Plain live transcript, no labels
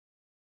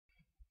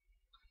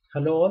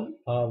Hello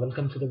all,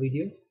 welcome to the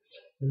video.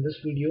 In this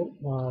video,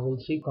 we'll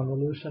see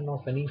convolution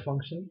of any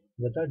function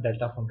with a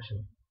delta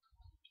function.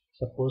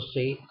 Suppose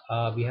say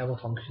we have a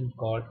function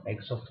called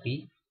x of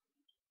t.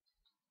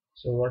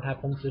 So what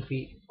happens if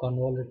we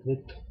convolve it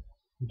with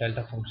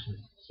delta function,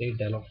 say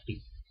del of t.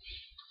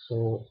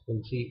 So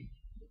we'll see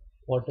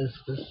what is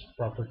this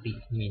property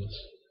means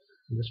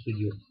in this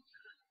video.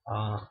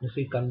 If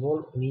we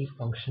convolve any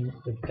function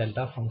with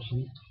delta function,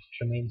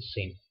 it remains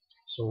same.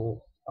 So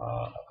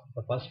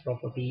the first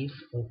property is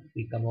if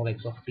we convolve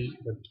x of t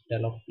with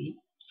del of t,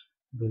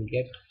 we'll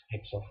get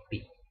x of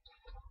t.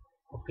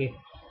 Okay,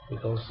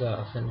 because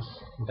since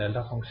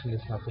delta function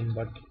is nothing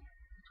but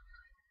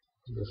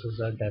this is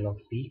a del of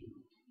t,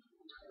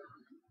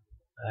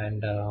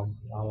 and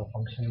our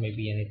function may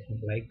be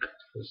anything like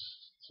this.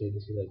 Say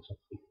this is x of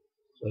t.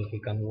 So if we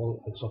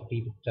convolve x of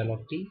t with del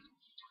of t,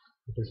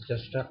 it is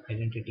just a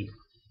identity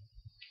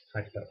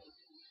factor.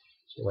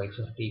 So x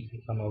of t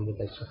convolved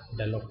with x of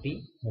del of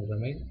t will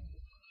remain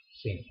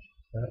same.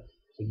 The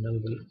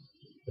signal will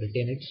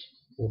retain its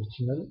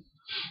original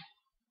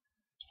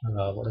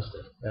what is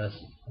the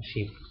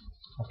shape.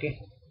 Okay,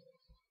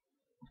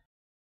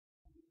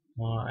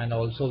 and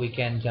also we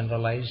can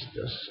generalize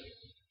this.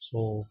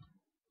 So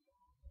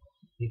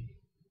if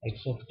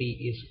x of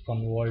t is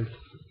convolved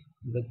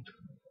with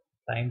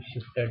time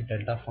shifted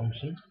delta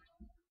function,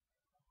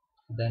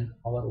 then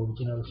our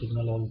original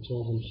signal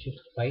also will shift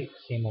by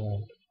same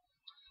amount,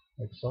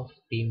 x of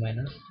t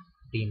minus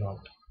t naught.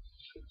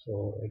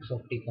 So x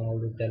of t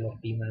convolved with del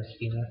of t minus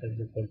t naught is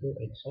equal to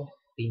x of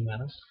t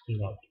minus t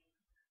naught.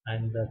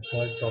 And the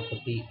third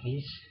property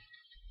is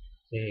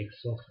say x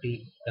of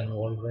t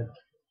convolved with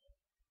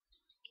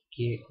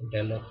k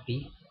del of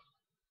t.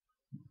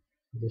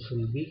 This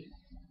will be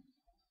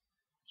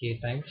k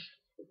times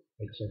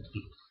x of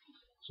t.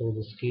 So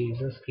this k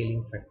is a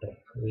scaling factor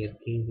where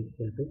k is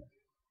equal to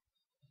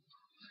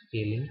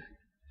scaling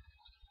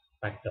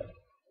factor.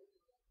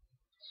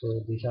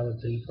 So these are the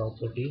three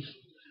properties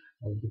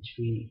which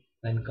we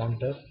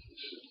encounter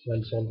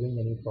while solving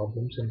any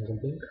problems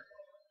involving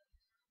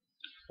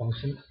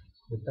function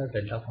with a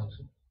delta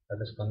function, that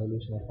is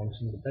convolution of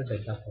function with a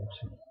delta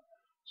function.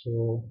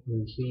 So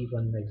we'll see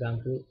one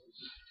example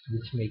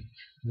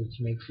which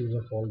makes use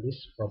of all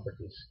these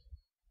properties.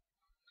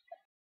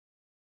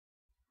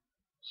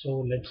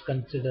 So let's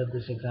consider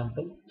this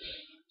example.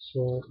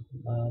 So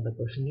the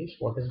question is,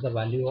 what is the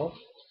value of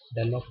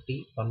del of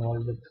t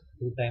convolved with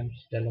 2 times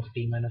del of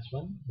t minus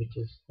 1, which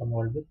is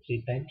convolved with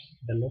 3 times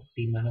del of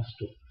t minus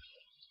 2.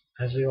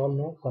 As we all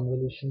know,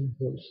 convolution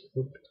holds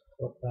good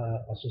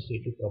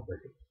associative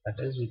property.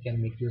 That is, we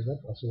can make use of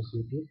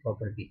associative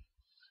property.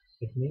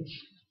 It means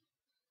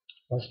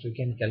first we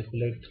can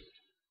calculate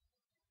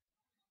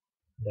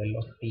del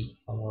of t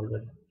convolved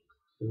with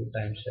 2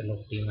 times del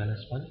of t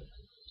minus 1.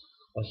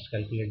 First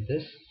calculate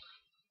this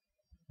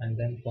and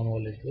then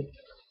convolve it with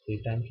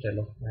 3 times del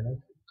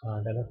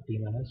of t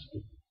minus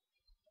 2.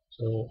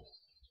 So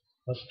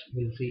first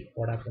we'll see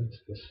what happens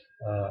this.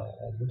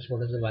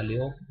 What is the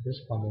value of this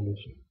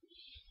convolution.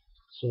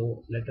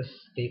 So let us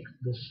take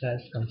this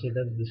as,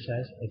 consider this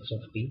as x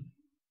of t,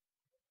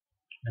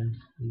 and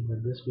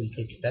with this we'll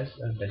take it as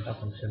a delta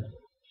function.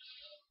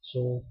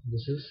 So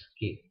this is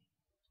k.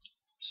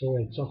 So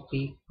x of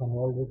t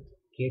convolved with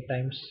k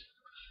times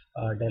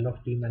del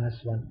of t minus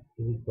 1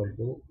 is equal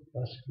to,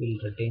 first we'll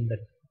retain the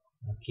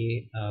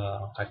k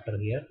factor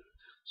here.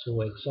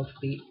 So x of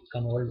t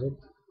convolved with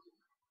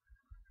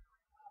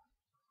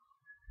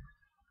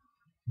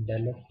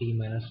del of t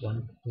minus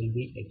 1 will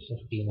be x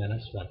of t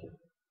minus 1.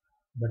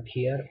 But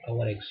here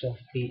our x of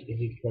t is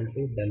equal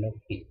to del of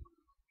t,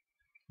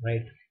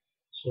 right?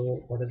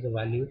 So what is the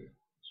value?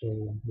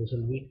 So this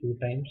will be 2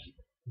 times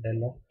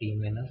del of t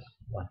minus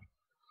 1.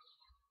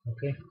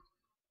 Okay,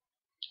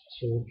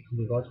 so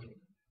we got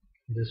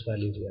this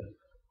value here.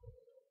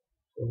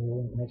 So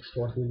next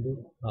what we'll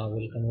do,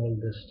 we'll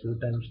convert this 2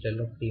 times del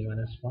of t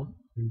minus 1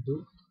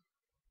 into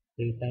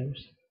 3 times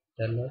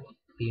del of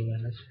t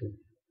minus 2.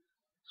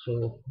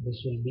 So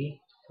this will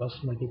be,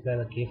 first multiply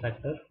the k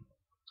factor,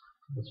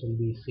 this will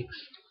be 6,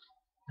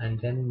 and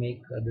then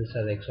make this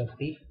as x of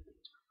t,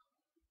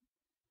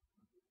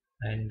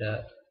 and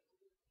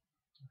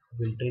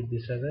we'll treat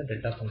this as a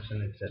delta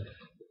function itself,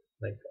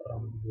 like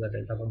the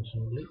delta function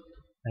only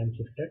time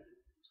shifted.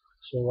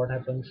 So what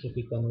happens if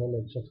we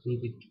convolve x of t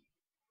with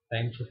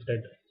time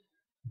shifted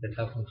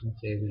delta function?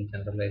 Say we'll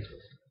generalize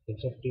this.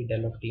 X of t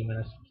del of t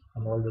minus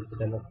convolved with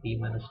del of t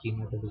minus t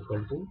naught is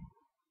equal to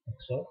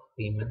x of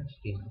t minus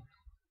t naught.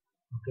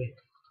 Okay,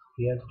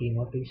 here t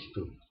naught is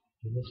 2,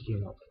 this is t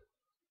naught.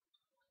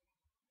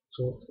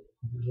 So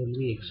this will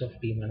be x of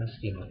t minus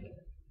t naught,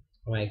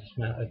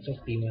 x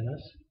of t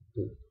minus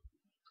 2.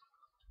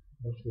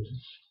 This is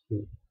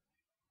 2,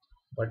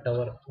 but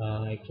our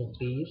x of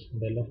t is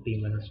del of t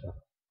minus 1.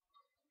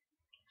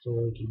 So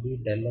it will be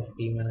del of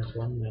t minus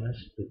 1 minus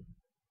 2,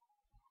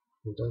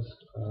 because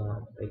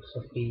x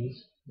of t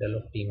is del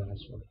of t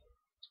minus 1.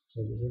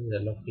 So this is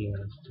del of t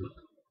minus 3.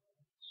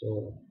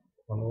 So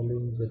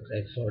convolving with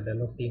x or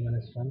del of t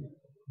minus 1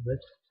 with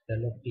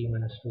del of t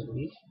minus 2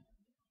 is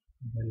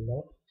del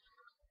of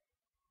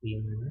t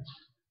minus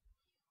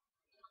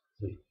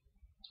 3.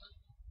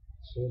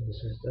 So this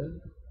is the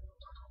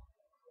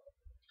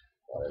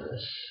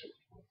this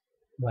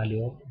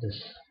value of this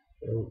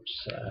root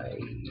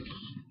size.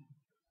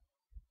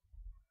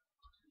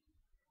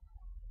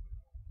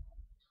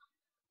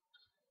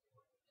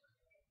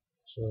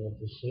 So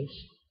this is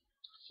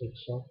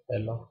 6 of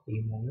del of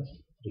t minus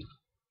 3.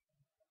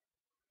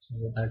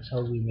 So that's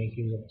how we make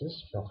use of this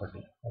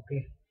property.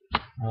 Okay,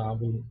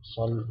 we'll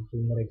solve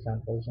 2 more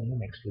examples in the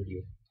next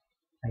video.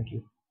 Thank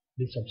you.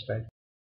 Please subscribe.